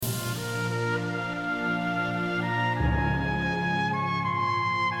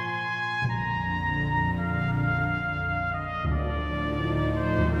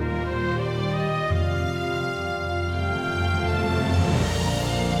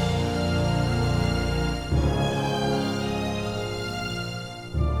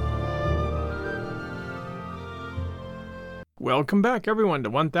Welcome back, everyone,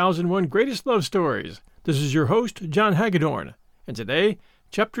 to 1001 Greatest Love Stories. This is your host, John Hagedorn, and today,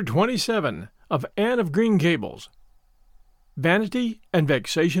 Chapter 27 of Anne of Green Gables, Vanity and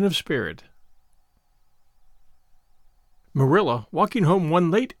Vexation of Spirit. Marilla, walking home one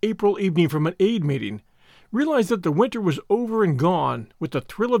late April evening from an aid meeting, realized that the winter was over and gone with the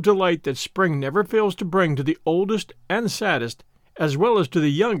thrill of delight that spring never fails to bring to the oldest and saddest, as well as to the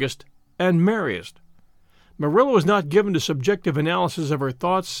youngest and merriest. Marilla was not given to subjective analysis of her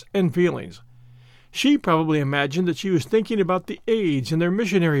thoughts and feelings. She probably imagined that she was thinking about the aids in their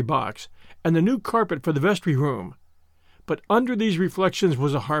missionary box and the new carpet for the vestry room. But under these reflections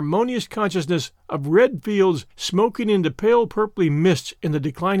was a harmonious consciousness of red fields smoking into pale purply mists in the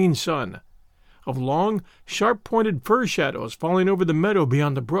declining sun, of long, sharp-pointed fir shadows falling over the meadow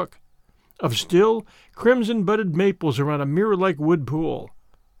beyond the brook, of still, crimson-budded maples around a mirror-like wood pool,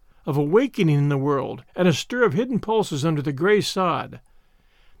 of awakening in the world and a stir of hidden pulses under the gray sod.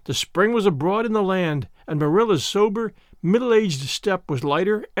 The spring was abroad in the land, and Marilla's sober, middle-aged step was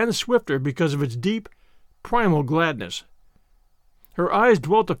lighter and swifter because of its deep, primal gladness. Her eyes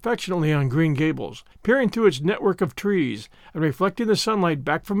dwelt affectionately on Green Gables, peering through its network of trees and reflecting the sunlight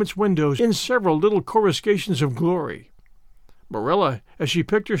back from its windows in several little coruscations of glory. Marilla, as she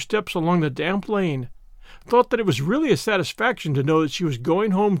picked her steps along the damp lane, thought that it was really a satisfaction to know that she was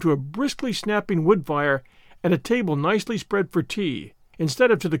going home to a briskly snapping wood fire and a table nicely spread for tea, instead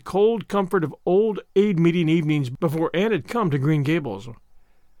of to the cold comfort of old aid-meeting evenings before Anne had come to Green Gables.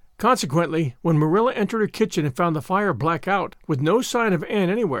 Consequently, when Marilla entered her kitchen and found the fire black out, with no sign of Anne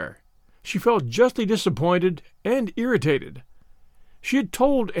anywhere, she felt justly disappointed and irritated. She had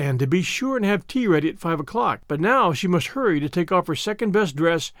told Anne to be sure and have tea ready at 5 o'clock, but now she must hurry to take off her second-best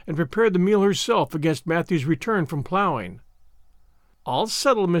dress and prepare the meal herself against Matthew's return from plowing. "I'll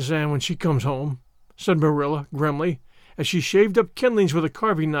settle Miss Anne when she comes home," said Marilla grimly, as she shaved up kindlings with a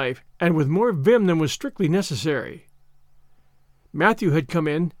carving knife, and with more vim than was strictly necessary. Matthew had come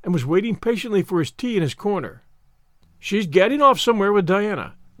in and was waiting patiently for his tea in his corner. "She's gadding off somewhere with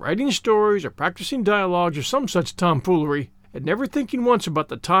Diana, writing stories or practicing dialogues or some such tomfoolery, and never thinking once about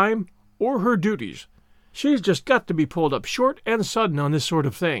the time or her duties. She's just got to be pulled up short and sudden on this sort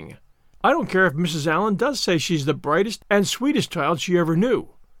of thing. I don't care if Mrs. Allan does say she's the brightest and sweetest child she ever knew.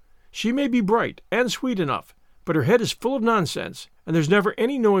 She may be bright and sweet enough, but her head is full of nonsense, and there's never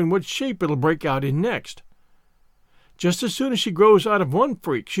any knowing what shape it'll break out in next. Just as soon as she grows out of one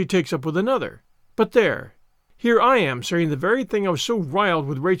freak, she takes up with another. But there, here I am saying the very thing I was so riled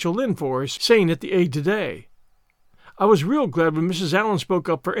with Rachel Lynde for saying at the aid today. I was real glad when Mrs. Allan spoke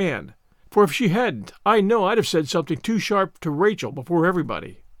up for Anne, for if she hadn't, I know I'd have said something too sharp to Rachel before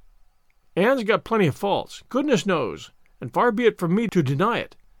everybody. Anne's got plenty of faults, goodness knows, and far be it from me to deny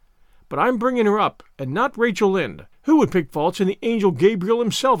it. But I'm bringing her up, and not Rachel Lynde, who would pick faults in the angel Gabriel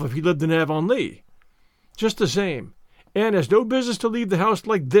himself if he lived in Avonlea. Just the same, Anne has no business to leave the house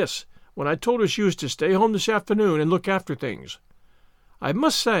like this, when I told her she was to stay home this afternoon and look after things. I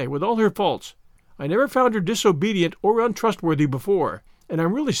must say, with all her faults, I never found her disobedient or untrustworthy before, and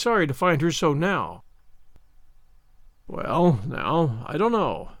I'm really sorry to find her so now." "Well, now, I don't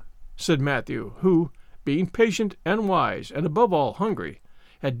know," said Matthew, who, being patient and wise, and above all hungry,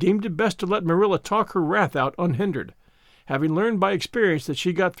 had deemed it best to let Marilla talk her wrath out unhindered, having learned by experience that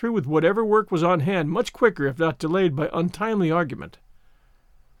she got through with whatever work was on hand much quicker if not delayed by untimely argument.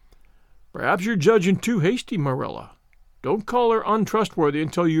 "Perhaps you're judging too hasty, Marilla. Don't call her untrustworthy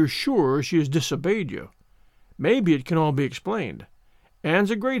until you're sure she has disobeyed you. Maybe it can all be explained. Anne's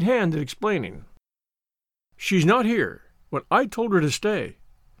a great hand at explaining." "She's not here, when I told her to stay,"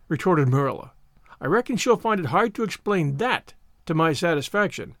 retorted Marilla. "I reckon she'll find it hard to explain that to my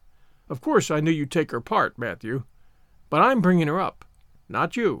satisfaction. Of course I knew you'd take her part, Matthew. But I'm bringing her up,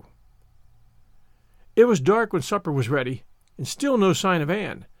 not you." It was dark when supper was ready, and still no sign of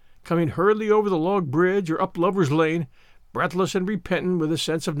Anne, coming hurriedly over the log bridge or up Lover's Lane, breathless and repentant with a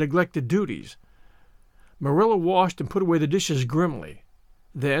sense of neglected duties. Marilla washed and put away the dishes grimly.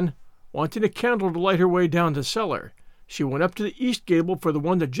 Then, wanting a candle to light her way down the cellar, she went up to the east gable for the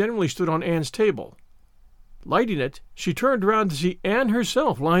one that generally stood on Anne's table. Lighting it, she turned around to see Anne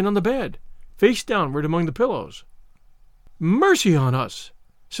herself lying on the bed, face downward among the pillows. "Mercy on us!"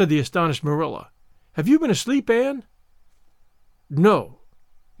 said the astonished Marilla. "Have you been asleep, Anne?" "No,"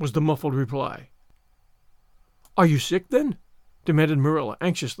 was the muffled reply. "Are you sick, then?" demanded Marilla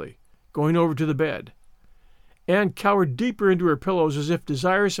anxiously, going over to the bed. Anne cowered deeper into her pillows as if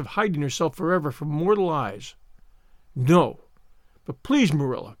desirous of hiding herself forever from mortal eyes. "No. But please,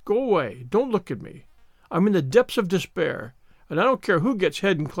 Marilla, go away. Don't look at me. I'm in the depths of despair. And I don't care who gets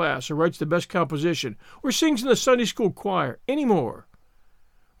head in class or writes the best composition or sings in the Sunday school choir any more.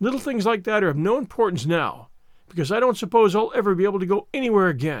 Little things like that are of no importance now, because I don't suppose I'll ever be able to go anywhere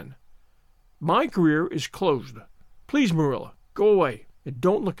again. My career is closed. Please, Marilla, go away and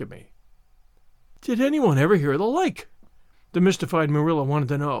don't look at me." "Did anyone ever hear the like?" the mystified Marilla wanted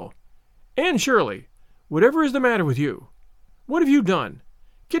to know. "Anne Shirley, whatever is the matter with you? What have you done?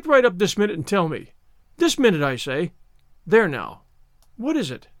 Get right up this minute and tell me. This minute, I say. There now. What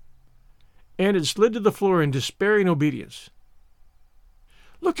is it?" Anne had slid to the floor in despairing obedience.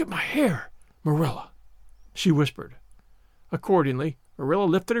 "Look at my hair, Marilla," she whispered. Accordingly, Marilla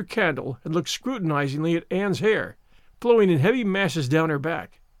lifted her candle and looked scrutinizingly at Anne's hair, flowing in heavy masses down her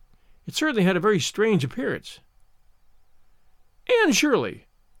back. It certainly had a very strange appearance. "Anne Shirley,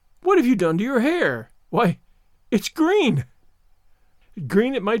 what have you done to your hair? Why, it's green."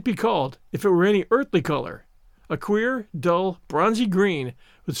 Green it might be called, if it were any earthly color. A queer, dull, bronzy green,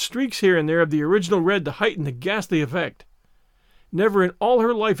 with streaks here and there of the original red to heighten the ghastly effect. Never in all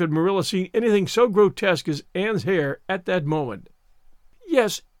her life had Marilla seen anything so grotesque as Anne's hair at that moment.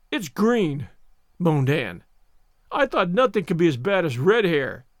 "Yes, it's green," moaned Anne. "I thought nothing could be as bad as red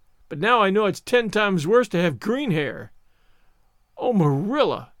hair, but now I know it's 10 times worse to have green hair. Oh,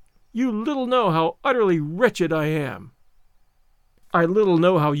 Marilla, you little know how utterly wretched I am." "I little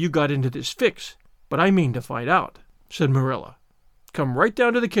know how you got into this fix, but I mean to find out," said Marilla. "Come right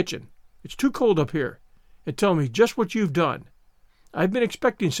down to the kitchen. It's too cold up here, and tell me just what you've done. I've been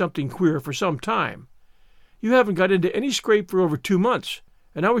expecting something queer for some time. You haven't got into any scrape for over 2 months,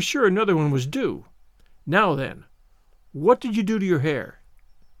 and I was sure another one was due. Now then, what did you do to your hair?"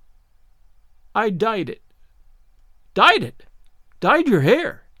 "I dyed it." "Dyed it? Dyed your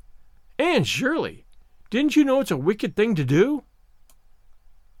hair? Anne Shirley, didn't you know it's a wicked thing to do?"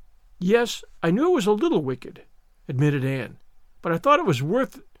 "Yes, I knew it was a little wicked," admitted Anne, but I thought it was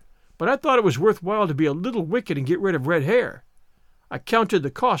worthwhile to be a little wicked and get rid of red hair. I counted the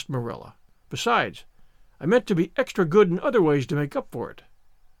cost, Marilla. Besides, I meant to be extra good in other ways to make up for it."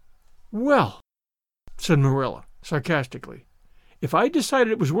 "Well," said Marilla sarcastically, "if I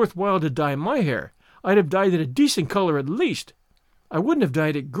decided it was worthwhile to dye my hair, I'd have dyed it a decent color at least. I wouldn't have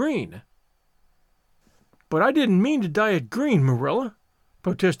dyed it green." "But I didn't mean to dye it green, Marilla,"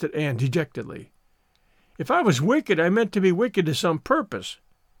 protested Anne dejectedly. "If I was wicked, I meant to be wicked to some purpose.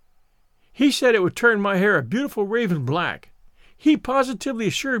 He said it would turn my hair a beautiful raven black. He positively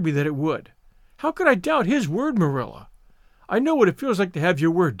assured me that it would. How could I doubt his word, Marilla? I know what it feels like to have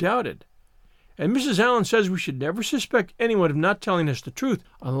your word doubted. And Mrs. Allan says we should never suspect anyone of not telling us the truth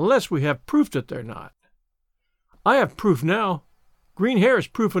unless we have proof that they're not. I have proof now. Green hair is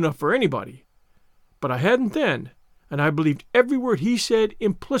proof enough for anybody. But I hadn't then, and I believed every word he said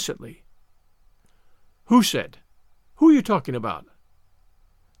implicitly." "Who said? Who are you talking about?"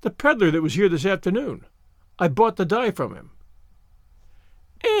 "The peddler that was here this afternoon. I bought the dye from him."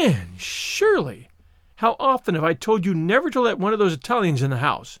 "Anne Shirley, how often have I told you never to let one of those Italians in the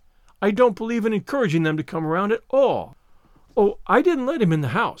house? I don't believe in encouraging them to come around at all." "Oh, I didn't let him in the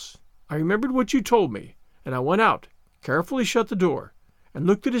house. I remembered what you told me, and I went out, carefully shut the door, and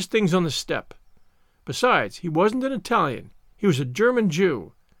looked at his things on the step. Besides, he wasn't an Italian. He was a German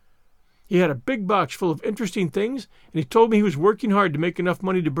Jew. He had a big box full of interesting things, and he told me he was working hard to make enough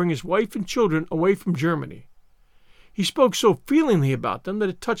money to bring his wife and children away from Germany. He spoke so feelingly about them that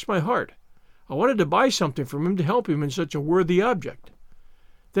it touched my heart. I wanted to buy something from him to help him in such a worthy object.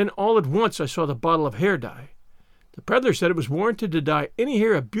 Then all at once I saw the bottle of hair dye. The peddler said it was warranted to dye any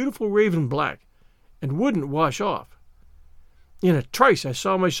hair a beautiful raven black, and wouldn't wash off. In a trice I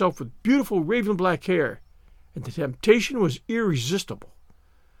saw myself with beautiful raven black hair, and the temptation was irresistible.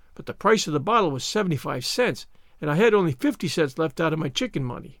 But the price of the bottle was 75 cents, and I had only 50 cents left out of my chicken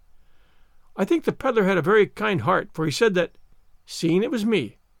money. I think the peddler had a very kind heart, for he said that, seeing it was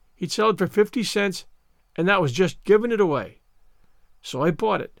me, he'd sell it for 50 cents, and that was just giving it away. So I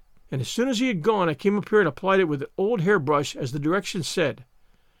bought it, and as soon as he had gone, I came up here and applied it with an old hairbrush as the directions said.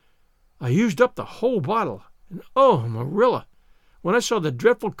 I used up the whole bottle, and oh, Marilla, when I saw the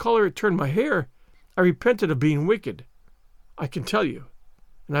dreadful color it turned my hair, I repented of being wicked. I can tell you,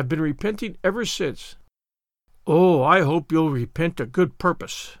 and I've been repenting ever since." "Oh, I hope you'll repent to good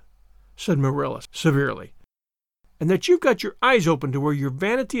purpose," said Marilla severely, "and that you've got your eyes open to where your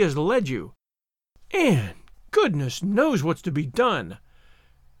vanity has led you. And goodness knows what's to be done.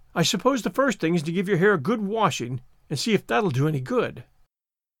 I suppose the first thing is to give your hair a good washing and see if that'll do any good."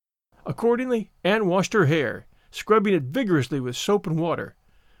 Accordingly, Anne washed her hair, scrubbing it vigorously with soap and water,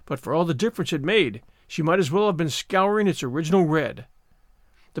 but for all the difference it made, she might as well have been scouring its original red.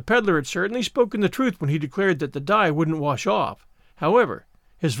 The peddler had certainly spoken the truth when he declared that the dye wouldn't wash off. However,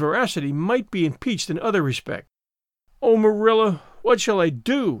 his veracity might be impeached in other respects. "Oh, Marilla, what shall I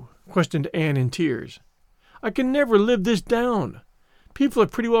do?" questioned Anne in tears. "I can never live this down. People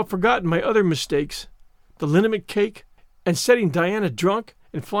have pretty well forgotten my other mistakes, the liniment cake, and setting Diana drunk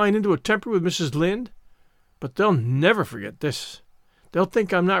and flying into a temper with Mrs. Lynde. But they'll never forget this. They'll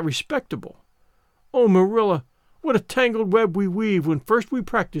think I'm not respectable. Oh, Marilla, what a tangled web we weave when first we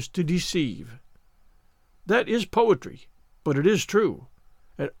practice to deceive." That is poetry, but it is true.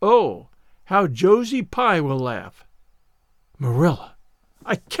 And oh, how Josie Pye will laugh. Marilla,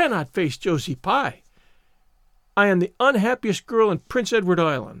 I cannot face Josie Pye. I am the unhappiest girl in Prince Edward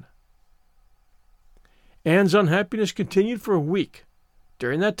Island. Anne's unhappiness continued for a week.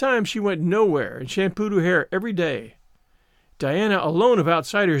 During that time she went nowhere and shampooed her hair every day. Diana alone of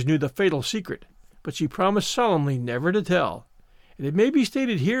outsiders knew the fatal secret, but she promised solemnly never to tell, and it may be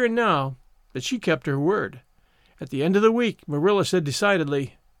stated here and now that she kept her word. At the end of the week, Marilla said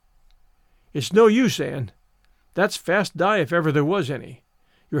decidedly, "It's no use, Anne. That's fast dye if ever there was any.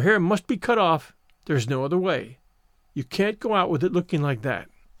 Your hair must be cut off. There's no other way. You can't go out with it looking like that."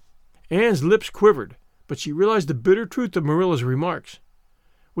 Anne's lips quivered, but she realized the bitter truth of Marilla's remarks.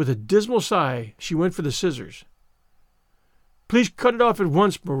 With a dismal sigh, she went for the scissors. "Please cut it off at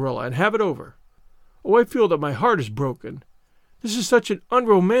once, Marilla, and have it over. Oh, I feel that my heart is broken. This is such an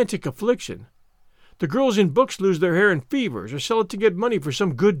unromantic affliction. The girls in books lose their hair in fevers or sell it to get money for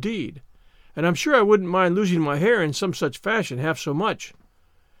some good deed, and I'm sure I wouldn't mind losing my hair in some such fashion half so much.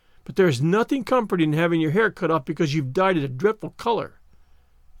 But there is nothing comforting in having your hair cut off because you've dyed it a dreadful color.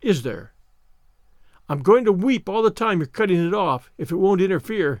 Is there? I'm going to weep all the time you're cutting it off, if it won't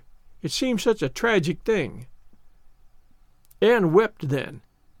interfere. It seems such a tragic thing." Anne wept then,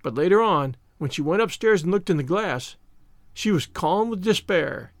 but later on, when she went upstairs and looked in the glass, she was calm with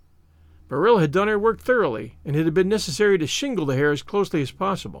despair. Marilla had done her work thoroughly, and it had been necessary to shingle the hair as closely as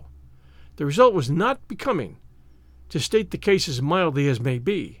possible. The result was not becoming. To state the case as mildly as may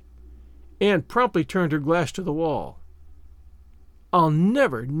be, Anne promptly turned her glass to the wall. "I'll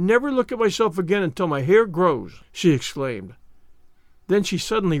never look at myself again until my hair grows," she exclaimed. Then she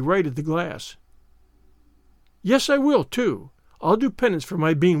suddenly righted the glass. "Yes, I will, too. I'll do penance for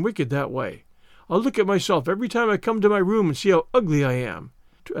my being wicked that way. I'll look at myself every time I come to my room and see how ugly I am,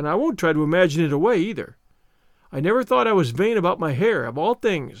 and I won't try to imagine it away either. I never thought I was vain about my hair, of all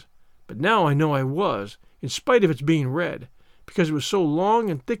things, but now I know I was, in spite of its being red, because it was so long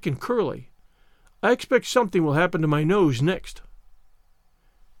and thick and curly. I expect something will happen to my nose next."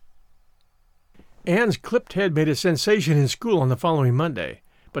 Anne's clipped head made a sensation in school on the following Monday,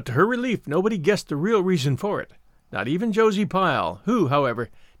 but to her relief nobody guessed the real reason for it, not even Josie Pye, who, however,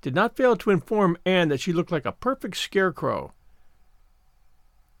 did not fail to inform Anne that she looked like a perfect scarecrow.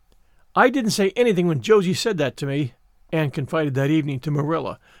 "I didn't say anything when Josie said that to me," Anne confided that evening to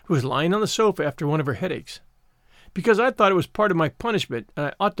Marilla, who was lying on the sofa after one of her headaches, "because I thought it was part of my punishment and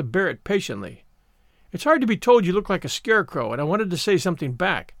I ought to bear it patiently. It's hard to be told you look like a scarecrow, and I wanted to say something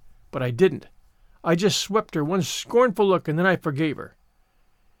back, but I didn't. I just swept her one scornful look and then I forgave her.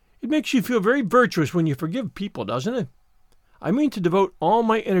 It makes you feel very virtuous when you forgive people, doesn't it? I mean to devote all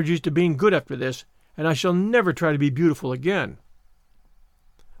my energies to being good after this, and I shall never try to be beautiful again.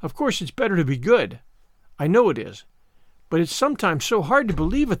 Of course, it's better to be good. I know it is. But it's sometimes so hard to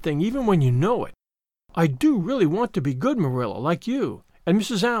believe a thing even when you know it. I do really want to be good, Marilla, like you, and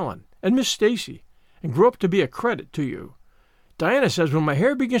Mrs. Allan, and Miss Stacy, and grow up to be a credit to you. Diana says when my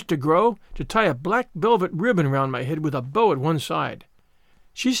hair begins to grow, to tie a black velvet ribbon around my head with a bow at one side.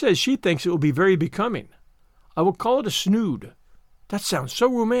 She says she thinks it will be very becoming. I will call it a snood. That sounds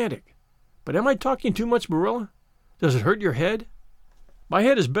so romantic. But am I talking too much, Marilla? Does it hurt your head? My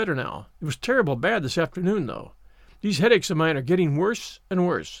head is better now. It was terrible bad this afternoon, though. These headaches of mine are getting worse and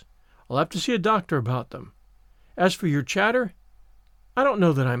worse. I'll have to see a doctor about them. As for your chatter, I don't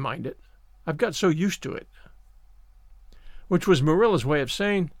know that I mind it. I've got so used to it." Which was Marilla's way of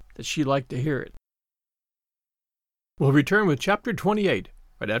saying that she liked to hear it. We'll return with Chapter 28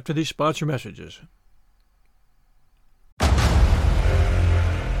 right after these sponsor messages.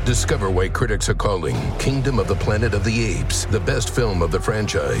 Discover why critics are calling Kingdom of the Planet of the Apes the best film of the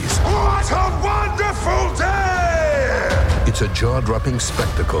franchise. What a wonderful day! It's a jaw-dropping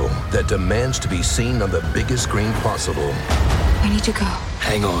spectacle that demands to be seen on the biggest screen possible. We need to go.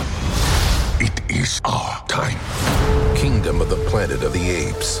 Hang on. It is our time. Kingdom of the Planet of the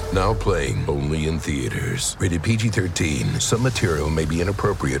Apes. Now playing only in theaters. Rated PG-13. Some material may be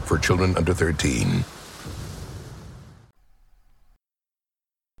inappropriate for children under 13.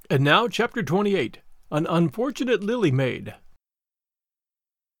 And now, Chapter 28, An Unfortunate Lily Maid.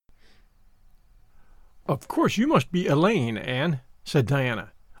 "Of course you must be Elaine, Anne," said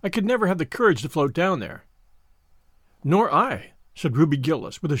Diana. "I could never have the courage to float down there." "Nor I," said Ruby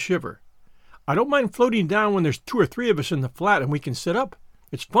Gillis, with a shiver. "I don't mind floating down when there's 2 or 3 of us in the flat and we can sit up.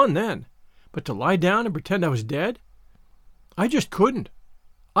 It's fun then. But to lie down and pretend I was dead? I just couldn't.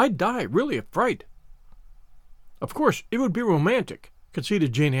 I'd die, really, of fright." "Of course, it would be romantic,"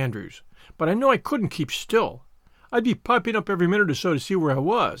 conceded Jane Andrews, "but I know I couldn't keep still. I'd be popping up every minute or so to see where I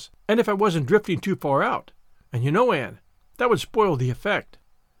was, and if I wasn't drifting too far out. And you know, Anne, that would spoil the effect."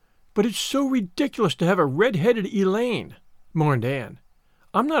 "But it's so ridiculous to have a red-headed Elaine," mourned Anne.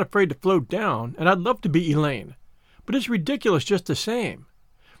 "I'm not afraid to float down, and I'd love to be Elaine, but it's ridiculous just the same.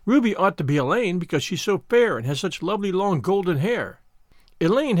 Ruby ought to be Elaine because she's so fair and has such lovely long golden hair.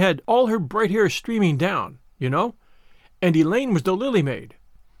 Elaine had all her bright hair streaming down, you know, and Elaine was the Lily Maid.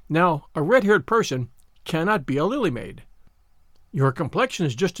 Now, a red-haired person cannot be a Lily Maid." "Your complexion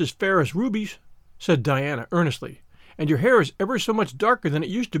is just as fair as Ruby's," said Diana earnestly, "and your hair is ever so much darker than it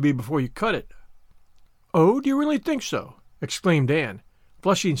used to be before you cut it." "Oh, do you really think so?" exclaimed Anne,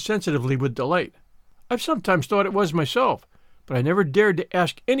 flushing sensitively with delight. "I've sometimes thought it was myself, but I never dared to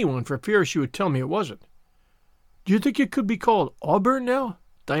ask anyone for fear she would tell me it wasn't. Do you think it could be called auburn now,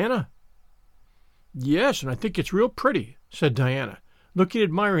 Diana?" "Yes, and I think it's real pretty," said Diana, looking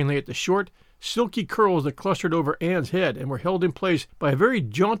admiringly at the short, silky curls that clustered over Anne's head and were held in place by a very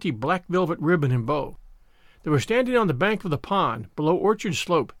jaunty black velvet ribbon and bow. They were standing on the bank of the pond, below Orchard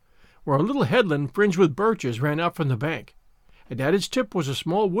Slope, where a little headland fringed with birches ran out from the bank, and at its tip was a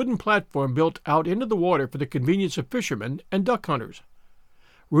small wooden platform built out into the water for the convenience of fishermen and duck hunters.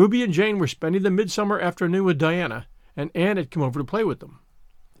 Ruby and Jane were spending the midsummer afternoon with Diana, and Anne had come over to play with them.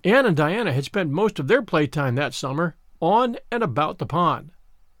 Anne and Diana had spent most of their playtime that summer on and about the pond.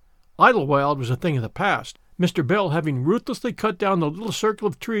 Idlewild was a thing of the past, Mr. Bell having ruthlessly cut down the little circle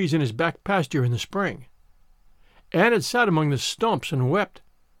of trees in his back pasture in the spring. Anne had sat among the stumps and wept,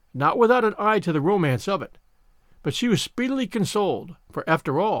 not without an eye to the romance of it. But she was speedily consoled, for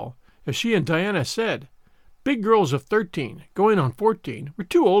after all, as she and Diana said, big girls of 13, going on 14, were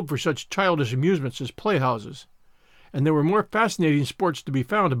too old for such childish amusements as playhouses, and there were more fascinating sports to be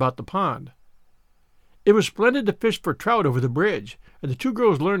found about the pond. It was splendid to fish for trout over the bridge, and the 2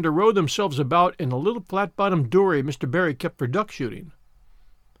 girls learned to row themselves about in a little flat-bottomed dory Mr. Barry kept for duck shooting.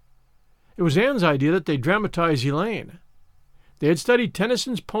 It was Anne's idea that they dramatize Elaine. They had studied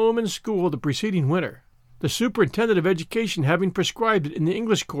Tennyson's poem in school the preceding winter, the superintendent of education having prescribed it in the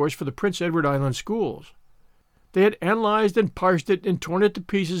English course for the Prince Edward Island schools. They had analyzed and parsed it and torn it to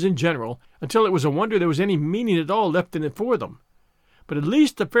pieces in general, until it was a wonder there was any meaning at all left in it for them. But at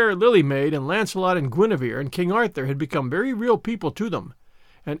least the fair Lily Maid and Lancelot and Guinevere and King Arthur had become very real people to them,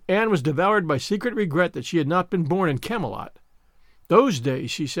 and Anne was devoured by secret regret that she had not been born in Camelot. Those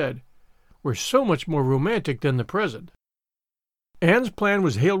days, she said, were so much more romantic than the present. Anne's plan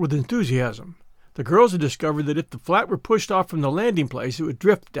was hailed with enthusiasm. The girls had discovered that if the flat were pushed off from the landing place, it would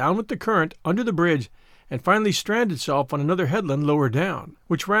drift down with the current under the bridge and finally strand itself on another headland lower down,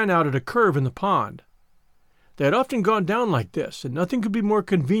 which ran out at a curve in the pond. They had often gone down like this, and nothing could be more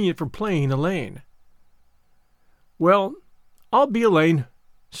convenient for playing Elaine. "Well, I'll be Elaine,"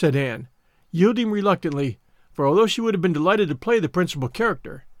 said Anne, yielding reluctantly, for although she would have been delighted to play the principal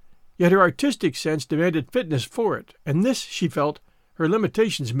character, yet her artistic sense demanded fitness for it, and this, she felt, her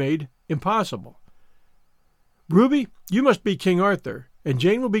limitations made impossible. "Ruby, you must be King Arthur, and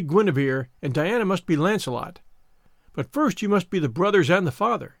Jane will be Guinevere, and Diana must be Lancelot. But first you must be the brothers and the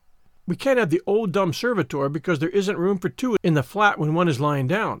father. We can't have the old dumb servitor because there isn't room for 2 in the flat when one is lying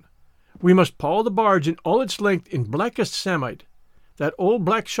down. We must pall the barge in all its length in blackest samite. That old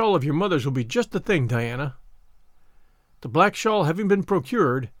black shawl of your mother's will be just the thing, Diana." The black shawl having been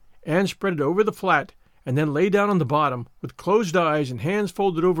procured, Anne spread it over the flat, and then lay down on the bottom, with closed eyes and hands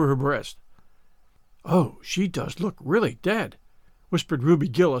folded over her breast. "Oh, she does look really dead," whispered Ruby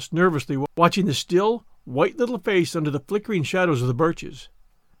Gillis nervously, watching the still, white little face under the flickering shadows of the birches.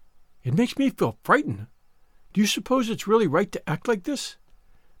 "It makes me feel frightened. Do you suppose it's really right to act like this?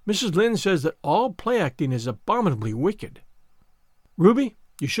 Mrs. Lynde says that all play acting is abominably wicked." "Ruby,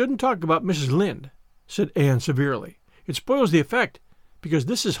 you shouldn't talk about Mrs. Lynde," said Anne severely. "It spoils the effect, because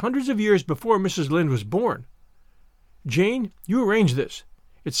this is hundreds of years before Mrs. Lynde was born. Jane, you arrange this.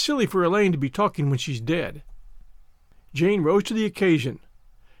 It's silly for Elaine to be talking when she's dead." Jane rose to the occasion.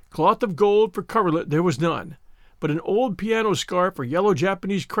 Cloth of gold for coverlet there was none, but an old piano scarf or yellow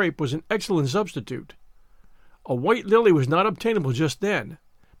Japanese crepe was an excellent substitute. A white lily was not obtainable just then,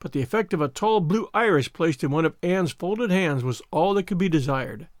 but the effect of a tall blue iris placed in one of Anne's folded hands was all that could be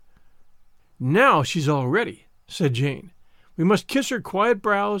desired. "Now she's all ready," said Jane. "We must kiss her quiet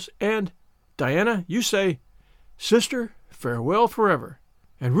brows and, Diana, you say, "Sister, farewell forever."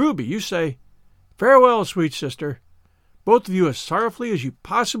 And Ruby, you say, "Farewell, sweet sister," both of you as sorrowfully as you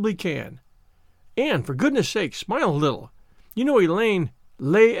possibly can. And for goodness sake, smile a little. You know Elaine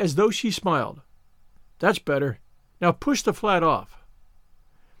lay as though she smiled. That's better. Now push the flat off.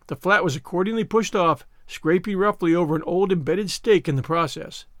 The flat was accordingly pushed off, scraping roughly over an old embedded stake in the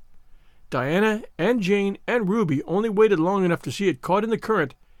process. Diana and Jane and Ruby only waited long enough to see it caught in the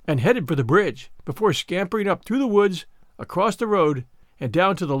current and headed for the bridge, before scampering up through the woods, across the road, and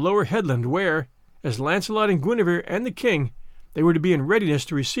down to the lower headland where, as Lancelot and Guinevere and the king, they were to be in readiness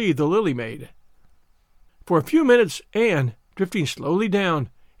to receive the Lily Maid. For a few minutes Anne, drifting slowly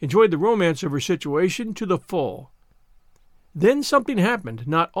down, enjoyed the romance of her situation to the full. Then something happened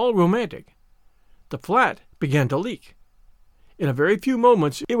not all romantic. The flat began to leak. In a very few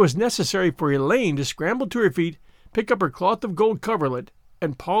moments it was necessary for Elaine to scramble to her feet, pick up her cloth of gold coverlet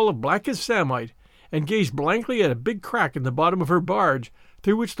and pall of blackest samite, and gaze blankly at a big crack in the bottom of her barge,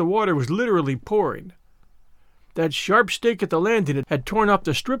 through which the water was literally pouring. That sharp stake at the landing had torn off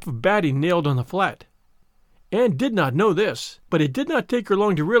the strip of batting nailed on the flat. Anne did not know this, but it did not take her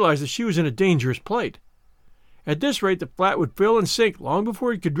long to realize that she was in a dangerous plight. At this rate the flat would fill and sink long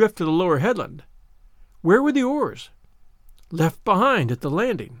before it could drift to the lower headland. Where were the oars? Left behind at the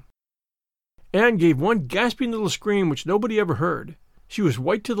landing. Anne gave one gasping little scream which nobody ever heard. She was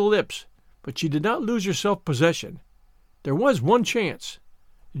white to the lips, but she did not lose her self-possession. There was one chance.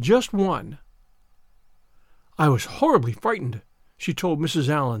 Just one. "I was horribly frightened," she told Mrs.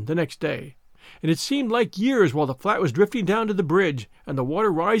 Allen the next day, "and it seemed like years while the flat was drifting down to the bridge and the water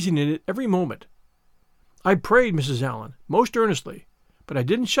rising in it every moment. I prayed, Mrs. Allen, most earnestly, but I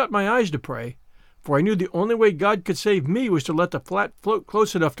didn't shut my eyes to pray, for I knew the only way God could save me was to let the flat float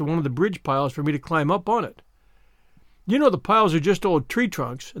close enough to one of the bridge piles for me to climb up on it. You know the piles are just old tree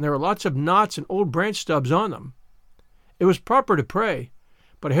trunks, and there are lots of knots and old branch stubs on them. It was proper to pray,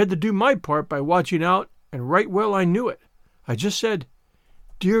 but I had to do my part by watching out, and right well I knew it. I just said,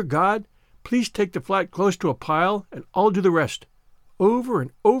 'Dear God, please take the flat close to a pile, and I'll do the rest,' over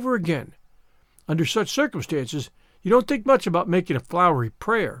and over again. Under such circumstances, you don't think much about making a flowery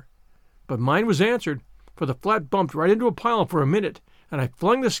prayer. But mine was answered, for the flat bumped right into a pile for a minute, and I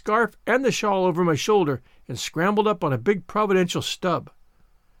flung the scarf and the shawl over my shoulder and scrambled up on a big providential stub.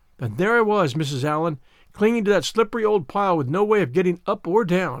 And there I was, Mrs. Allen, clinging to that slippery old pile with no way of getting up or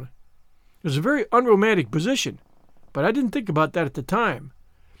down. It was a very unromantic position, but I didn't think about that at the time.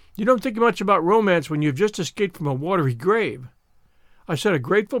 You don't think much about romance when you have just escaped from a watery grave. I said a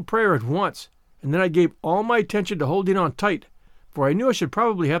grateful prayer at once, and then I gave all my attention to holding on tight, for I knew I should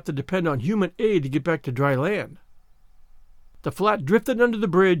probably have to depend on human aid to get back to dry land. The flat drifted under the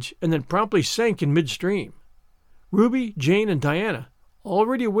bridge and then promptly sank in midstream. Ruby, Jane, and Diana,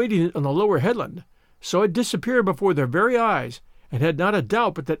 already awaiting it on the lower headland, saw it disappear before their very eyes, and had not a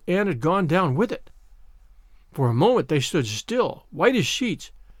doubt but that Anne had gone down with it. For a moment they stood still, white as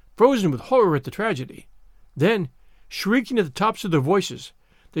sheets, frozen with horror at the tragedy. Then, shrieking at the tops of their voices,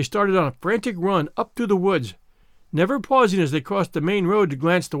 they started on a frantic run up through the woods, never pausing as they crossed the main road to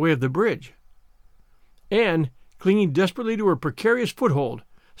glance the way of the bridge. Anne, clinging desperately to her precarious foothold,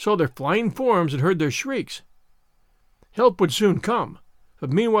 saw their flying forms and heard their shrieks. Help would soon come,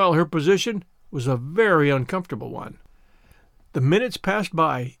 but meanwhile her position was a very uncomfortable one. The minutes passed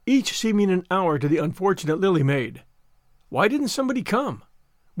by, each seeming an hour to the unfortunate Lily Maid. Why didn't somebody come?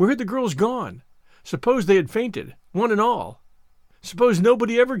 Where had the girls gone? Suppose they had fainted, one and all? Suppose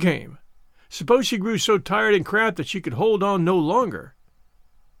nobody ever came? Suppose she grew so tired and cramped that she could hold on no longer?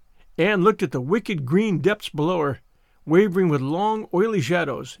 Anne looked at the wicked green depths below her, wavering with long, oily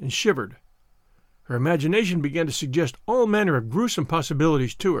shadows, and shivered. Her imagination began to suggest all manner of gruesome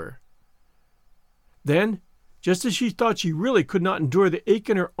possibilities to her. Then, just as she thought she really could not endure the ache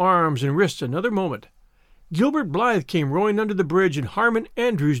in her arms and wrists another moment, Gilbert Blythe came rowing under the bridge in Harmon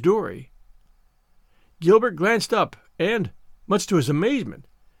Andrew's dory. Gilbert glanced up and, much to his amazement,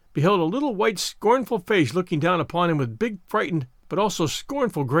 beheld a little white, scornful face looking down upon him with big, frightened, but also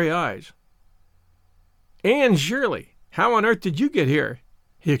scornful gray eyes. "Anne Shirley, how on earth did you get here?"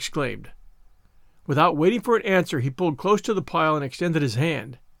 he exclaimed. Without waiting for an answer, he pulled close to the pile and extended his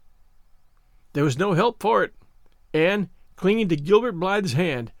hand. There was no help for it. Anne, clinging to Gilbert Blythe's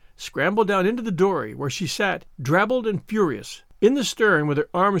hand, scrambled down into the dory, where she sat, drabbled and furious, in the stern with her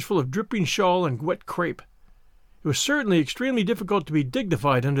arms full of dripping shawl and wet crape. It was certainly extremely difficult to be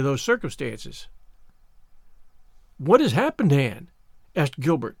dignified under those circumstances. "What has happened, Anne?" asked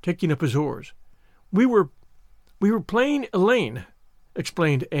Gilbert, taking up his oars. We were playing Elaine,"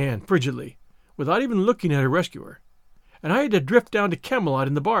 explained Anne frigidly, without even looking at her rescuer, "and I had to drift down to Camelot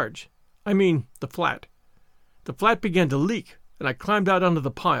in the barge. I mean, the flat. The flat began to leak, and I climbed out onto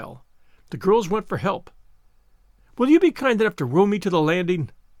the pile. The girls went for help. Will you be kind enough to row me to the landing?"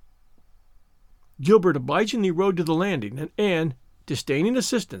 Gilbert obligingly rowed to the landing, and Anne, disdaining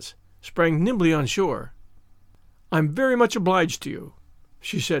assistance, sprang nimbly on shore. "I'm very much obliged to you,"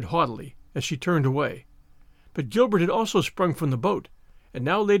 she said haughtily as she turned away. But Gilbert had also sprung from the boat, and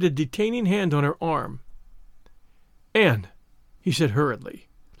now laid a detaining hand on her arm. "Anne," he said hurriedly,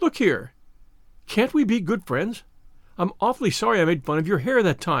 "look here. Can't we be good friends? I'm awfully sorry I made fun of your hair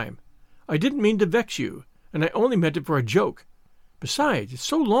that time. I didn't mean to vex you, and I only meant it for a joke. Besides, it's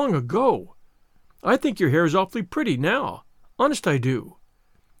so long ago. I think your hair is awfully pretty now. Honest I do.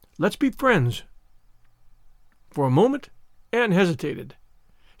 Let's be friends." For a moment, Anne hesitated.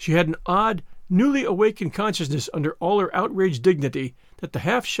 She had an odd, newly awakened consciousness under all her outraged dignity that the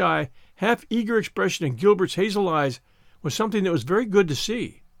half-shy, half-eager expression in Gilbert's hazel eyes was something that was very good to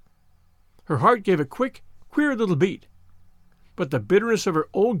see. Her heart gave a quick, queer little beat, but the bitterness of her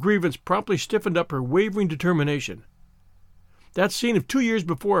old grievance promptly stiffened up her wavering determination. That scene of 2 years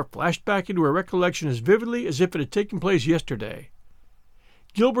before flashed back into her recollection as vividly as if it had taken place yesterday.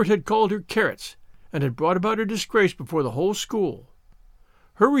 Gilbert had called her carrots, and had brought about her disgrace before the whole school.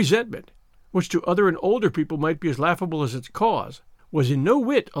 Her resentment, which to other and older people might be as laughable as its cause, was in no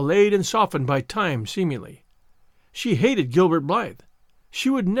whit allayed and softened by time, seemingly. She hated Gilbert Blythe. She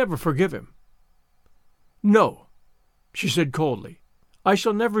would never forgive him. "No," she said coldly. "I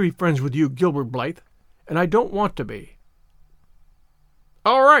shall never be friends with you, Gilbert Blythe, and I don't want to be."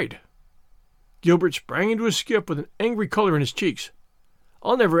 "All right." Gilbert sprang into his skiff with an angry color in his cheeks.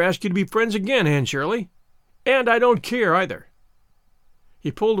 "I'll never ask you to be friends again, Anne Shirley. And I don't care, either."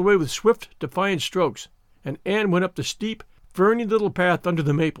 He pulled away with swift, defiant strokes, and Anne went up the steep, ferny little path under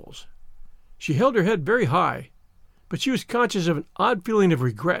the maples. She held her head very high, but she was conscious of an odd feeling of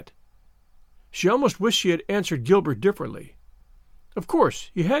regret. She almost wished she had answered Gilbert differently. Of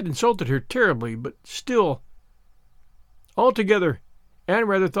course, he had insulted her terribly, but still. Altogether, Anne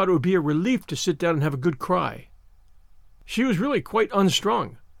rather thought it would be a relief to sit down and have a good cry. She was really quite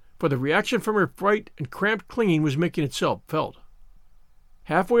unstrung, for the reaction from her fright and cramped clinging was making itself felt.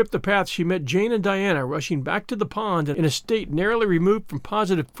 Halfway up the path she met Jane and Diana rushing back to the pond in a state narrowly removed from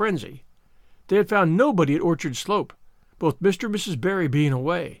positive frenzy. They had found nobody at Orchard Slope, both Mr. and Mrs. Barry being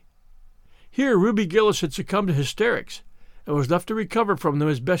away. Here Ruby Gillis had succumbed to hysterics, and was left to recover from them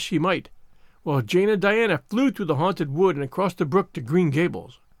as best she might, while Jane and Diana flew through the haunted wood and across the brook to Green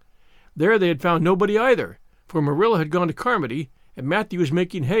Gables. There they had found nobody either, for Marilla had gone to Carmody, and Matthew was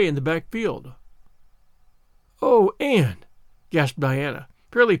making hay in the back field. "Oh, Anne," gasped Diana,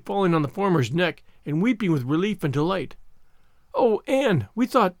 fairly falling on the former's neck and weeping with relief and delight. "Oh, Anne, we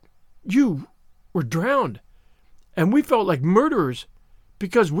thought you were drowned, and we felt like murderers,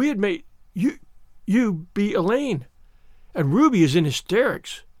 because we had made you be Elaine, and Ruby is in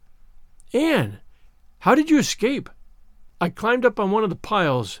hysterics. Anne, how did you escape?" "I climbed up on one of the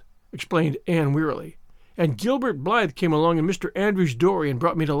piles," explained Anne wearily, "and Gilbert Blythe came along in Mr. Andrews' dory and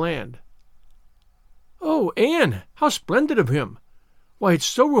brought me to land." "Oh, Anne, how splendid of him! Why, it's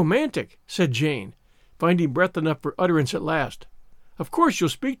so romantic," said Jane, finding breath enough for utterance at last. "Of course you'll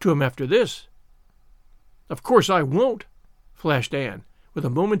speak to him after this." "Of course I won't," flashed Anne, with a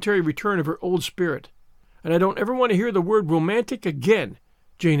momentary return of her old spirit. "And I don't ever want to hear the word romantic again,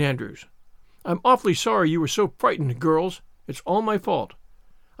 Jane Andrews. I'm awfully sorry you were so frightened, girls. It's all my fault.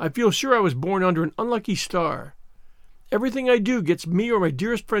 I feel sure I was born under an unlucky star. Everything I do gets me or my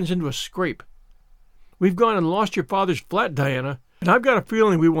dearest friends into a scrape. We've gone and lost your father's flat, Diana, and I've got a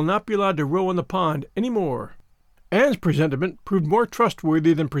feeling we will not be allowed to row on the pond any more." Anne's presentiment proved more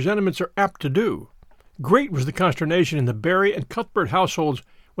trustworthy than presentiments are apt to do. Great was the consternation in the Barry and Cuthbert households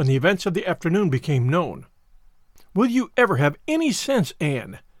when the events of the afternoon became known. "Will you ever have any sense,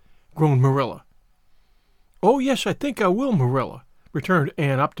 Anne?" groaned Marilla. "Oh, yes, I think I will, Marilla," returned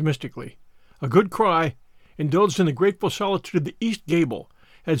Anne optimistically. A good cry, indulged in the grateful solitude of the east gable,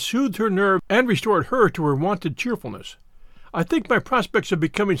 had soothed her nerve and restored her to her wonted cheerfulness. "I think my prospects of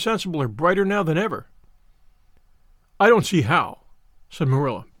becoming sensible are brighter now than ever." "I don't see how," said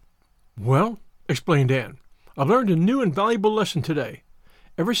Marilla. "Well," explained Anne, "I've learned a new and valuable lesson today.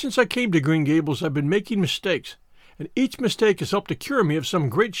 Ever since I came to Green Gables I've been making mistakes, and each mistake has helped to cure me of some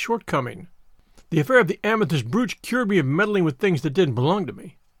great shortcoming. The affair of the amethyst brooch cured me of meddling with things that didn't belong to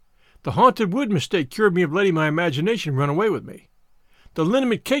me. The haunted wood mistake cured me of letting my imagination run away with me. The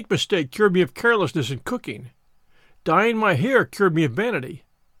liniment cake mistake cured me of carelessness in cooking. Dyeing my hair cured me of vanity.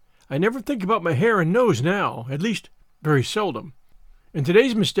 I never think about my hair and nose now, at least very seldom. And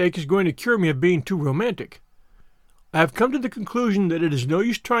today's mistake is going to cure me of being too romantic. I have come to the conclusion that it is no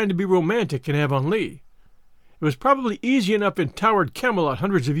use trying to be romantic in Avonlea. It was probably easy enough in towered Camelot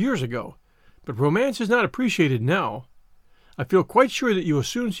hundreds of years ago, but romance is not appreciated now. I feel quite sure that you will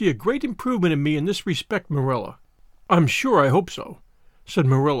soon see a great improvement in me in this respect, Marilla." "I'm sure I hope so," said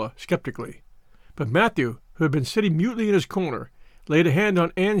Marilla skeptically. But Matthew, who had been sitting mutely in his corner, laid a hand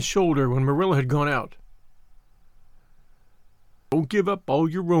on Anne's shoulder when Marilla had gone out. "Don't give up all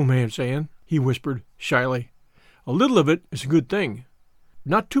your romance, Anne," he whispered shyly. "A little of it is a good thing.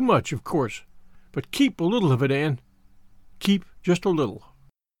 Not too much, of course, but keep a little of it, Anne. Keep just a little."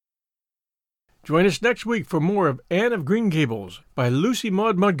 Join us next week for more of Anne of Green Gables by Lucy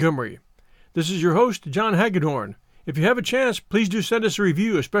Maud Montgomery. This is your host, John Hagedorn. If you have a chance, please do send us a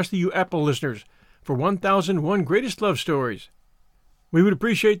review, especially you Apple listeners, for 1001 Greatest Love Stories. We would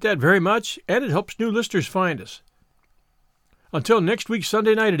appreciate that very much, and it helps new listeners find us. Until next week,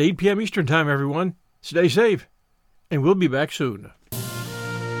 Sunday night at 8 p.m. Eastern Time, everyone, stay safe, and we'll be back soon.